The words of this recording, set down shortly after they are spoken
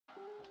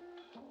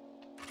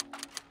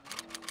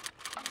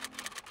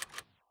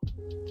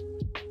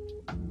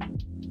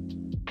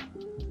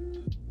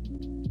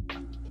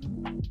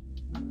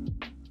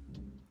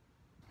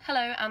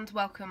Hello and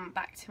welcome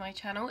back to my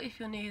channel. If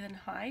you're new then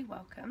hi,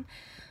 welcome.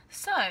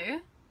 So,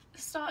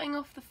 starting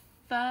off the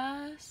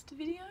first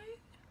video,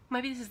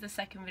 maybe this is the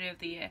second video of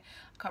the year,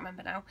 I can't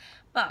remember now,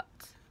 but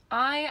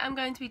I am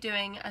going to be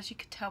doing, as you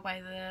could tell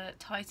by the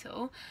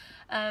title,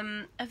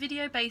 a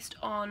video based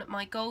on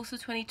my goals for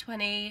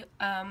 2020,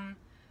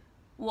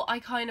 what I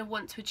kind of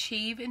want to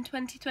achieve in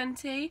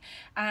 2020,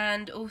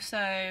 and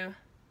also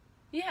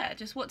yeah,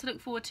 just what to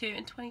look forward to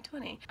in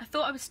 2020. I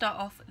thought I would start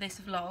off this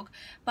vlog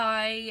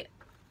by,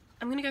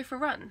 I'm gonna go for a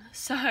run,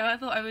 so I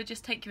thought I would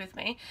just take you with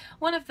me.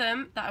 One of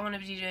them that I want to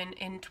be doing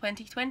in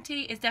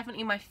 2020 is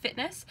definitely my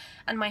fitness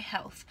and my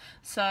health,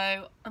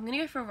 so I'm gonna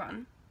go for a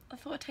run. I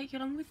thought I'd take you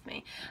along with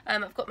me.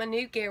 I've got my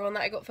new gear on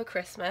that I got for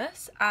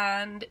Christmas,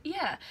 and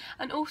yeah,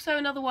 and also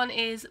another one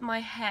is my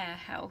hair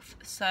health,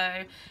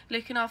 so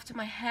looking after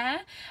my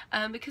hair,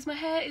 because my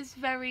hair is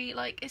very,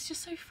 like, it's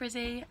just so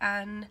frizzy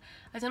and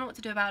I don't know what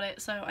to do about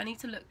it, so I need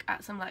to look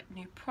at some like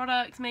new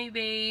products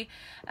maybe.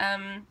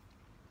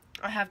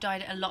 I have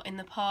dyed it a lot in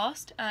the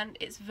past and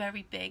it's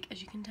very big,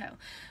 as you can tell.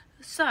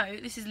 So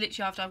this is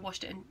literally after I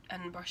washed it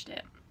and brushed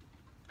it,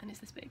 and it's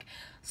this big.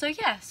 So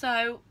yeah,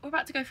 so we're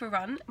about to go for a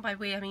run. By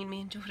we I mean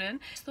me and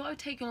Jordan. Just thought I would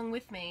take you along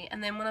with me,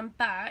 and then when I'm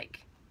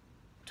back,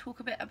 talk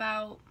a bit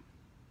about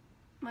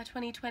my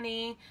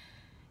 2020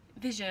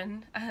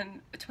 vision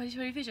and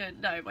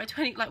no, my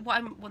 20, like what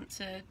I want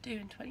to do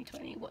in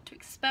 2020, what to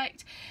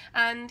expect,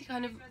 and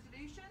kind of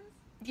resolutions.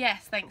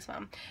 Yes, thanks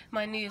mum.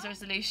 My New Year's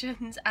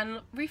resolutions, and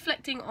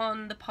reflecting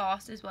on the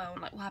past as well,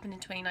 and like what happened in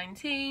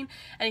 2019,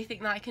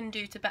 anything that I can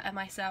do to better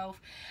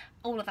myself,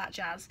 all of that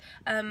jazz.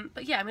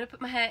 But yeah, I'm going to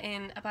put my hair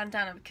in a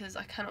bandana because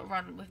I cannot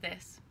run with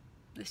this.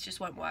 This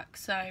just won't work.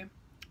 So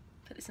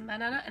put this in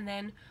bandana and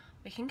then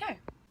we can go.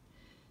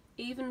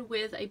 Even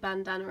with a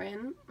bandana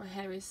in, my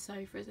hair is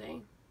so frizzy.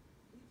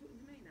 Are you talking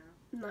to me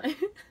now? No.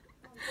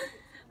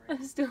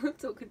 I'm still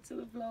talking to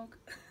the vlog.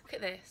 Look at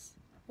this.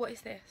 What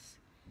is this?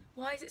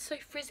 Why is it so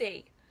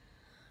frizzy?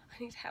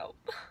 I need help.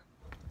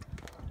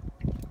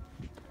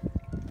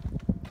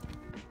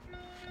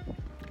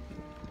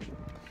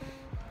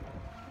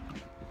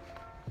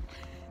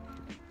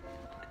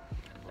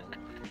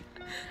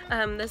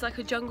 There's like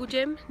a jungle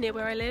gym near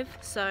where I live,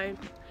 so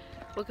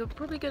we're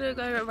probably gonna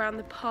go around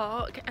the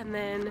park and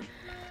then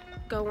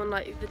go on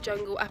like the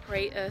jungle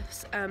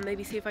apparatus,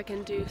 maybe see if I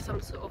can do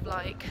some sort of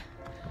like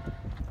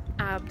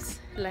abs,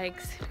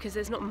 legs, because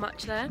there's not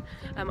much there.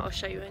 I'll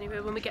show you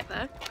anyway when we get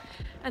there.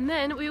 And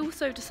then we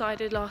also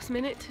decided last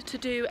minute to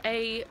do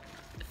a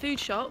food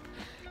shop.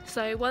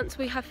 So once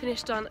we have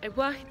finished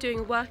doing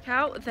a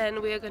workout,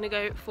 then we are going to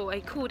go for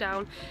a cool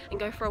down and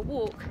go for a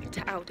walk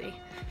to Aldi.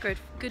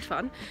 Good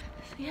fun.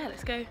 So yeah,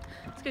 let's go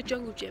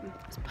jungle gym.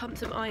 Let's pump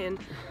some iron.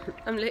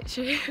 I'm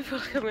literally, I feel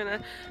like I'm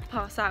gonna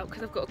pass out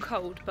because I've got a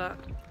cold, but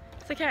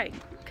it's okay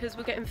because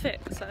we're getting fit.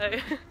 So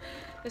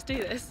let's do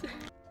this.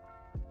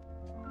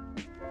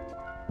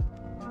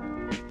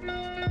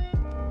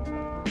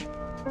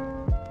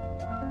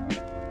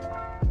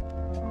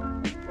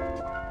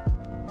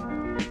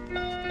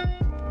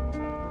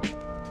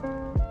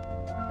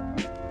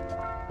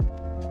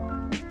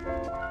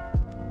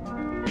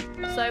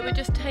 So we're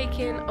just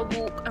taking a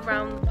walk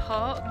around the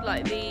park,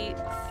 like the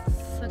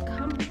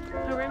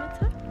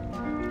perimeter?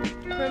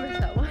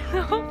 Why am I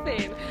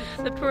laughing?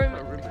 The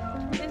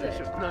perimeter. Is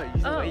it? No,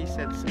 you know you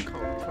said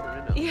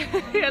circumference.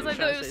 Yes, I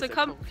thought it was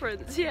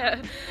circumference,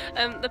 yeah.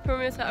 The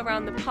perimeter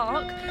around the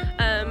park,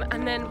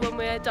 and then when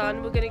we're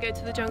done, we're going to go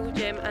to the jungle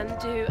gym and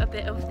do a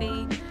bit of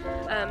the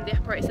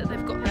apparatus that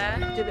they've got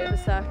there. Do a bit of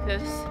a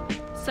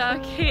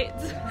circuit.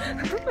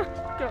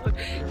 God,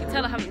 you can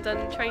tell I haven't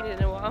done training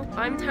in a while.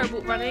 I'm terrible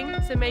at running,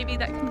 so maybe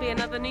that can be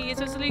another New Year's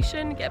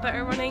resolution, get better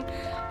at running.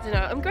 I don't know,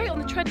 I'm great on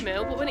the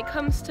treadmill, but when it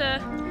comes to,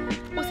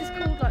 what's this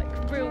called,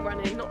 like real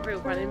running, not real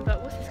running,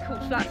 but what's this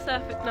called, flat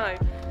surface, no.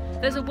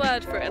 There's a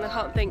word for it and I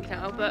can't think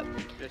now, but...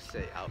 Just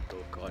say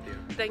outdoor cardio.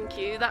 Thank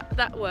you,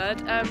 that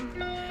word.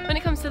 When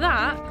it comes to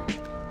that,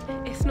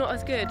 it's not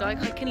as good.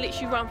 Like, I can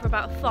literally run for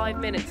about 5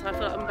 minutes and I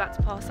feel like I'm about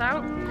to pass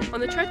out. On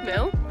the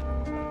treadmill,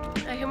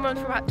 I can run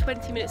for about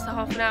 20 minutes to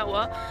half an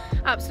hour,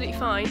 absolutely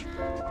fine.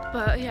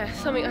 But yeah,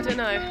 something, I don't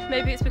know,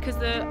 maybe it's because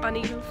the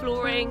uneven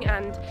flooring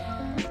and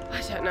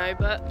I don't know,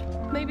 but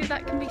maybe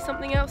that can be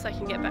something else I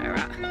can get better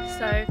at.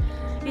 So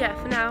yeah,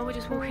 for now we're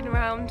just walking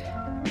around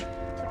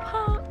the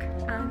park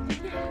and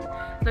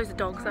yeah, loads of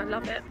dogs and I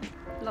love it.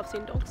 I love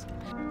seeing dogs.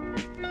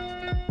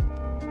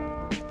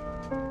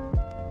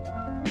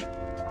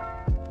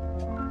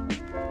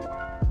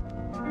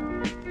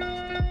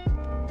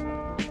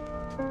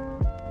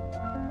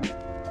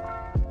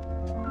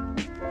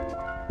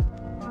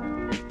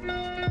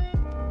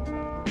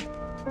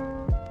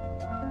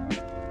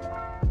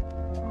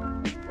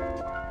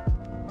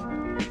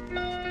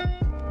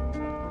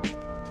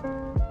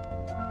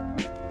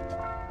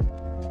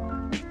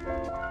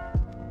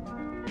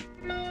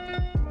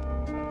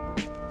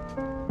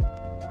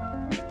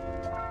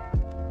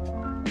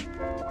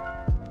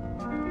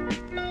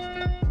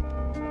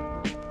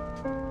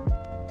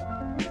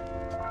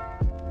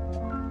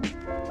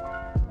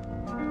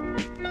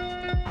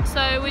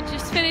 So we're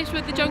just finished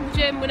with the jungle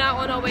gym. We're now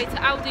on our way to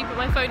Aldi, but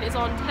my phone is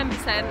on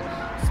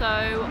 10%. So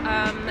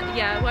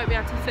yeah, I won't be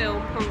able to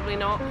film, probably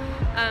not.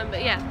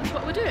 But yeah, that's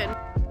what we're doing.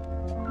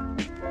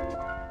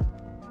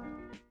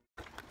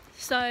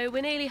 So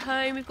we're nearly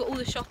home, we've got all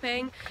the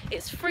shopping.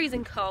 It's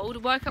freezing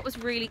cold, workout was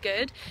really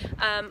good.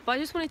 But I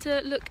just wanted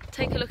to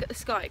take a look at the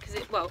sky, because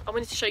I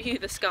wanted to show you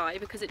the sky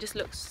because it just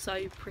looks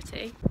so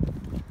pretty.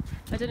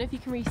 I don't know if you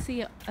can really see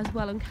it as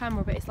well on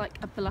camera, but it's like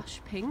a blush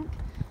pink,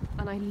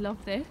 and I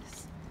love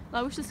this.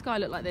 I wish the sky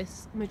looked like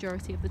this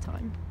majority of the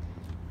time.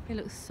 It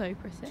looks so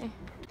pretty.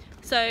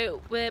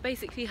 So we're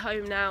basically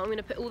home now. I'm going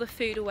to put all the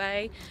food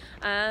away,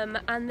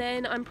 and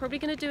then I'm probably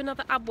going to do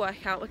another ab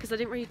workout because I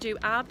didn't really do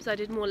abs, I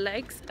did more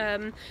legs. So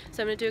I'm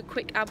going to do a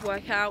quick ab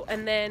workout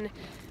and then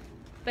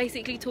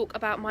basically talk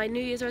about my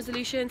New Year's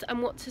resolutions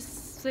and what to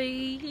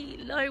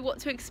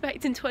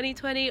expect in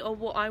 2020, or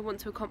what I want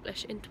to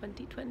accomplish in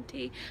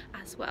 2020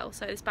 as well.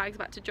 So this bag's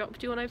about to drop.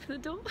 Do you want to open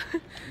the door?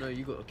 No,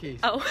 you got a key.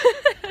 Oh.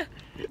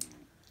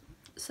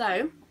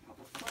 So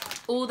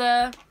all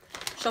the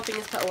shopping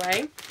is put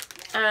away.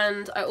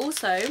 And I'm going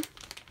to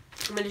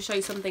show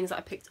you some things that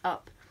I picked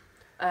up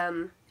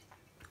from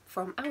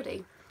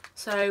Aldi.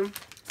 So,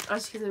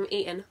 as you can see, I'm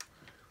eating.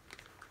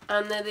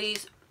 And they're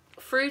these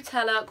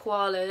Frutella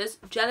koalas,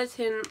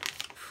 gelatin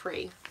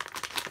free.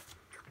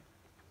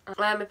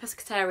 I'm a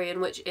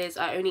pescatarian, which is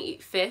I only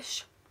eat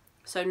fish,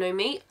 so no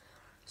meat.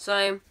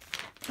 So,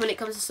 when it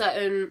comes to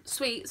certain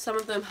sweets, some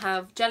of them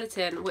have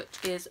gelatin, which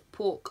is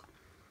pork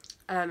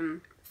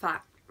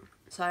fat.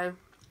 So,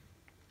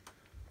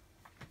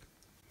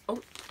 oh,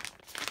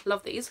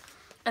 love these.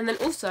 And then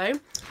also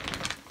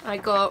I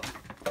got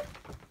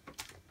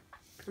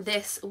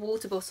this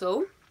water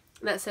bottle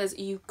that says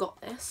 "you got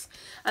this,"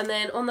 and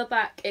then on the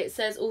back it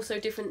says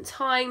also different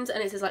times,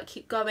 and it says like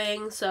keep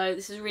going. So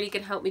this is really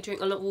gonna help me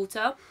drink a lot of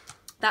water.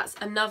 That's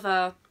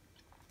another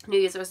New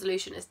Year's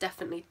resolution, is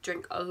definitely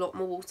drink a lot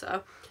more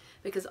water,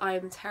 because I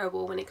am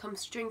terrible when it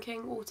comes to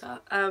drinking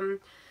water.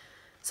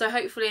 So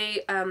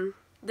hopefully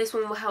this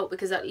one will help,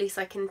 because at least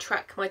I can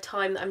track my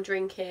time that I'm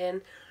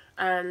drinking.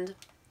 And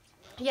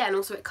yeah, and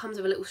also it comes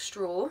with a little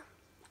straw.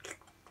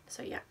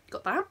 So yeah,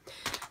 got that.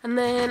 And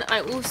then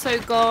I also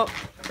got,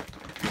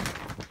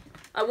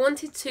 I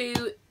wanted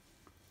to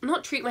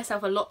not treat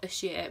myself a lot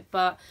this year,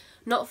 but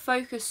not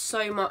focus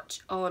so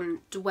much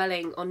on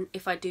dwelling on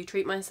if I do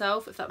treat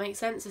myself, if that makes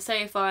sense. So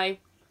say if I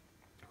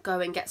go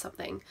and get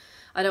something,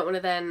 I don't want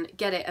to then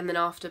get it and then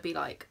after be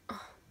like,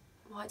 oh,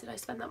 why did I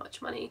spend that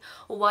much money?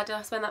 Or why did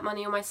I spend that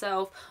money on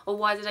myself? Or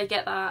why did I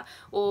get that?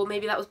 Or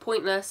maybe that was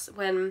pointless,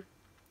 when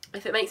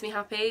if it makes me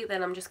happy,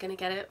 then I'm just going to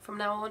get it from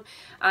now on.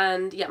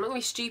 And yeah, I'm not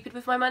going to be stupid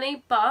with my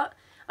money, but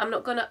I'm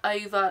not going to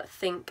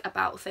overthink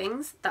about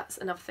things. That's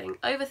another thing.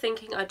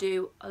 Overthinking I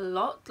do a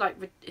lot, like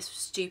it's a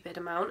stupid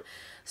amount.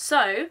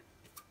 So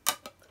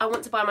I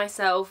want to buy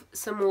myself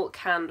some more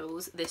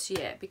candles this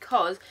year,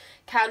 because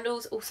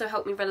candles also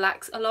help me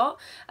relax a lot,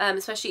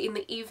 especially in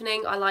the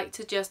evening. I like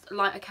to just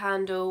light a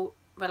candle,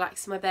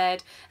 relax in my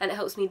bed, and it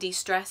helps me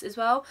de-stress as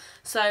well.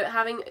 So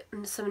having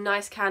some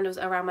nice candles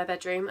around my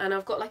bedroom, and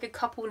I've got like a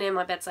couple near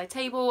my bedside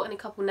table and a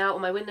couple now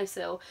on my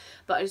windowsill,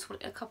 but I just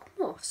want a couple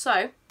more.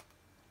 So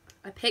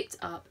I picked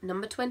up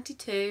number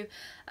 22,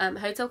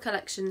 Hotel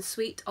Collection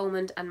Sweet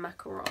Almond and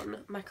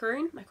Macaron.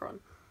 Macaron.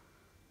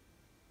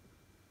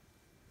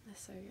 They're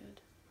so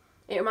good.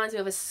 It reminds me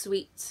of a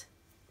sweet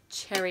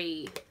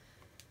cherry.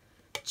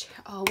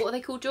 Oh, what are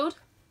they called, Jord?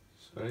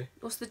 Sorry?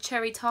 What's the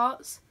cherry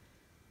tarts?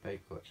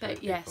 Bakewell.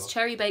 Yes,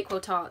 cherry Bakewell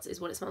tarts is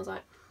what it smells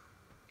like,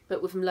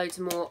 but with loads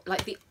more,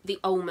 like the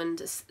almond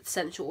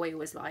essential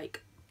oil is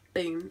like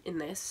boom in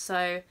this.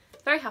 So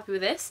very happy with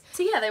this.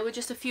 So yeah, they were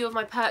just a few of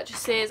my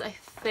purchases. I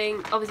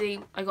think obviously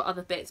I got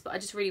other bits, but I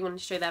just really wanted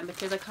to show them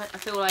because I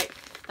feel like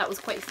that was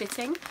quite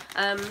fitting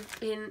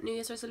in New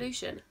Year's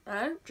resolution.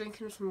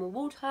 Drinking some more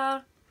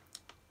water,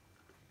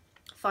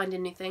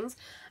 finding new things,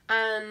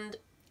 and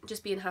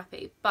just being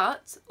happy.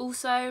 But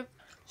also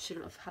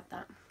shouldn't have had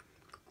that.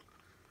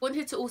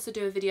 Wanted to also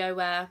do a video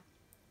where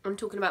I'm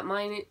talking about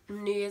my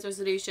New Year's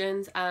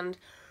resolutions, and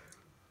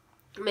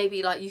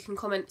maybe like you can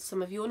comment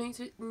some of your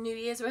New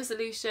Year's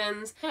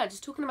resolutions. Yeah,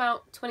 just talking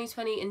about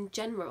 2020 in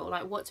general,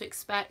 like what to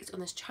expect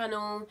on this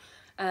channel,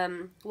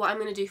 what I'm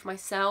going to do for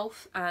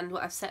myself and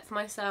what I've set for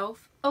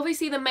myself.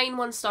 Obviously the main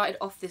one started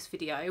off this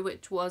video,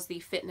 which was the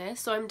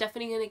fitness, so I'm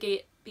definitely going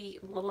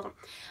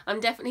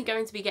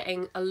to be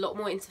getting a lot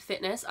more into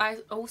fitness.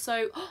 I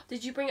also,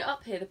 did you bring it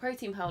up here, the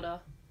protein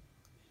powder?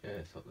 Yeah,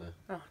 it's up there.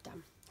 Oh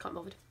damn, can't be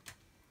bothered.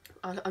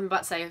 I'm about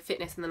to say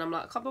fitness and then I'm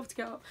like, I can't bother to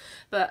get up.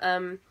 But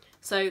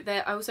so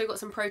there, I also got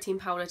some protein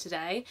powder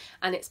today,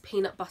 and it's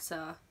peanut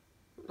butter,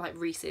 like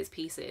Reese's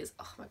Pieces.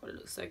 Oh my god, it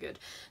looks so good.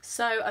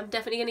 So I'm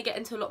definitely going to get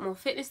into a lot more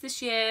fitness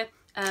this year,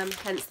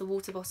 hence the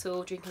water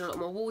bottle, drinking a lot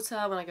more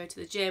water when I go to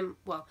the gym,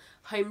 well,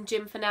 home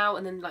gym for now,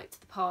 and then like to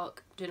the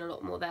park, doing a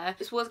lot more there.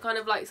 This was kind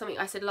of like something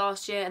I said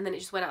last year, and then it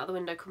just went out of the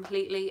window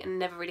completely and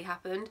never really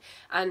happened.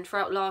 And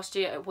throughout last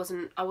year I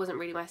wasn't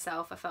really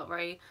myself. I felt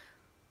very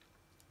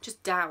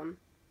just down.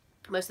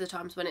 most of the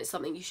times when it's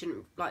something you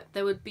shouldn't, like,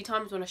 there would be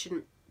times when I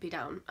shouldn't be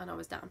down, and I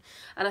was down.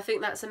 And I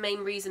think that's the main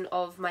reason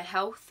of my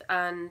health,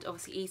 and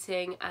obviously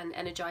eating and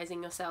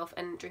energizing yourself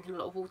and drinking a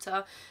lot of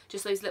water,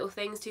 just those little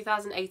things.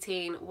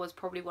 2018 was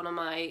probably one of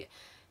my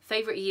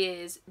favourite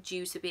years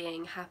due to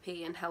being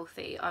happy and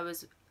healthy. I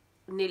was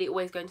nearly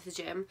always going to the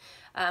gym,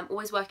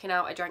 always working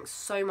out. I drank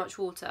so much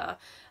water,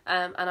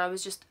 and I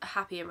was just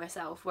happy in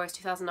myself, whereas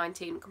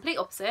 2019, complete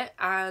opposite,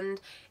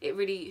 and it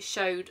really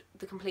showed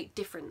the complete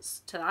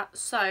difference to that.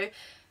 So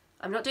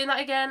I'm not doing that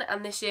again,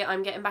 and this year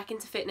I'm getting back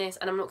into fitness,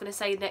 and I'm not going to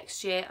say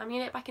next year I'm going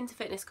to get back into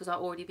fitness, because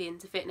I'll already be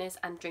into fitness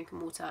and drinking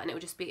water, and it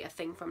will just be a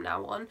thing from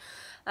now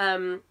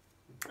on.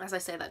 As I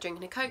say that,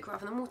 drinking a Coke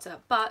rather than water,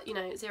 but you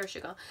know, 0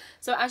 sugar.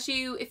 So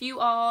if you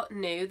are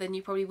new, then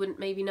you probably wouldn't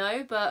maybe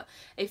know, but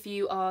if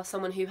you are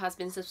someone who has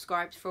been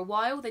subscribed for a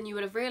while, then you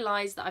would have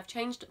realised that I've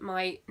changed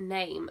my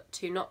name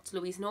to not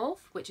Louise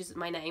North, which is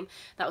my name.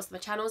 That was my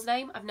channel's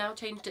name. I've now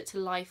changed it to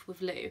Life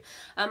with Lou.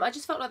 I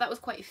just felt like that was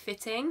quite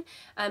fitting.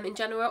 In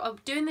general,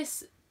 doing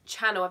this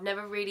channel, I've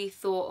never really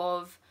thought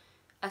of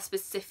a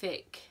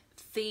specific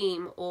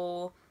theme,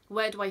 or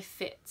where do I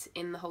fit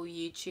in the whole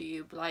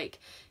YouTube, like,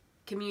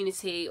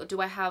 community, or do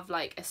I have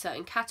like a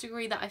certain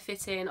category that I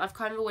fit in. I've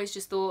kind of always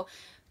just thought,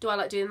 do I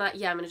like doing that?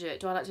 Yeah, I'm gonna do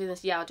it. Do I like doing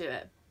this? Yeah, I'll do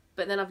it.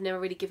 But then I've never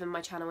really given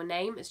my channel a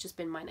name. It's just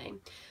been my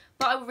name.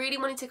 But I really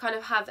wanted to kind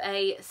of have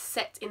a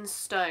set in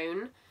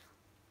stone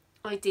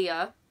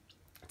idea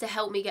to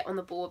help me get on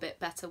the ball a bit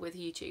better with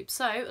YouTube.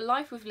 So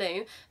Life with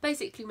Lou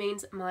basically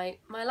means my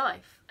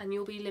life, and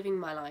you'll be living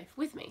my life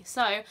with me.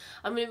 So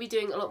I'm going to be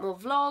doing a lot more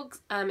vlogs.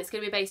 It's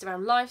going to be based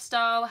around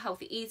lifestyle,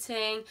 healthy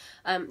eating,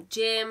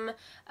 gym,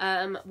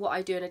 what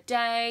I do in a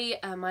day,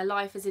 my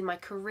life as in my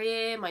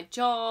career, my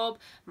job,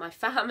 my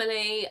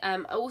family.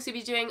 I'll also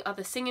be doing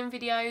other singing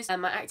videos,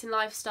 my acting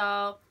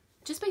lifestyle,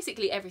 just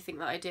basically everything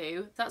that I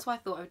do. That's why I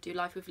thought I would do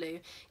Life with Lou.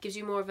 Gives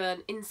you more of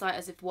an insight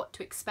as of what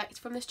to expect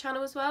from this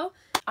channel as well.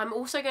 I'm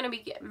also going to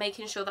be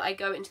making sure that I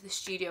go into the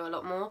studio a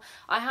lot more.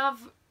 I have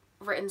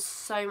written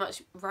so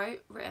much, I've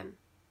written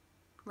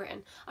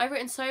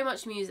so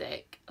much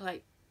music,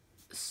 like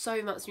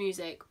so much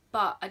music,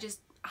 but I just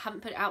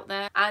haven't put it out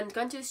there. And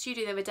going to the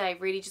studio the other day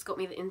really just got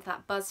me into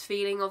that buzz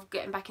feeling of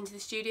getting back into the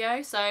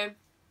studio. So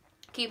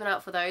keep an eye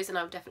out for those, and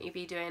I'll definitely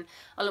be doing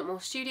a lot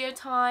more studio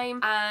time.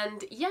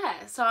 And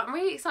yeah, so I'm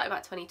really excited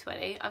about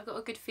 2020. I've got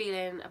a good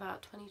feeling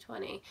about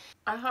 2020.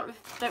 I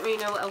don't really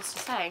know what else to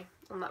say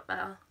on that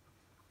matter.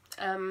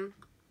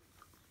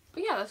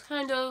 But yeah, that's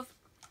kind of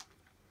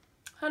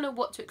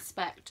what to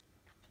expect.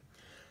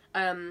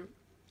 And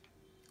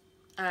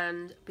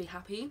be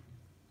happy.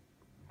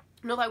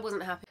 Not that I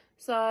wasn't happy.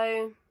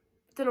 So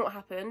don't know what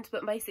happened,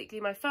 but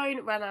basically my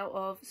phone ran out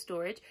of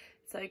storage.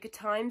 So good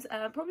times.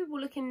 Probably will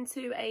look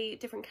into a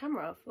different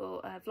camera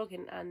for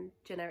vlogging and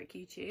generic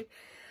YouTube.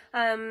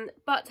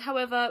 But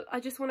however, I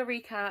just want to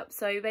recap.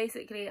 So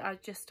basically I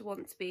just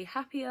want to be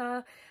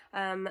happier,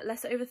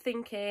 less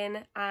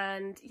overthinking,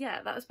 and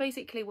yeah, that was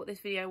basically what this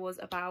video was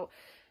about.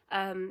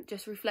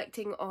 Just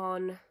reflecting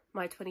on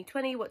my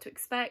 2020, what to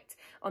expect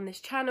on this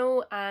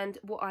channel, and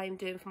what I'm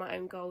doing for my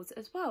own goals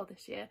as well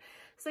this year.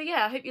 So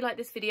yeah, I hope you liked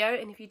this video,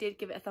 and if you did,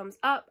 give it a thumbs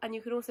up. And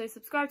you can also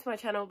subscribe to my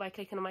channel by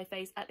clicking on my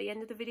face at the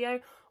end of the video,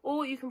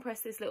 or you can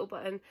press this little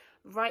button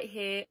right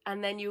here,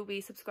 and then you'll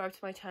be subscribed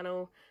to my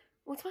channel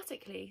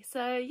automatically.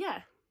 So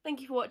yeah,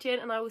 thank you for watching,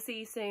 and I will see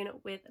you soon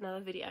with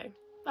another video.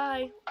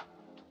 Bye.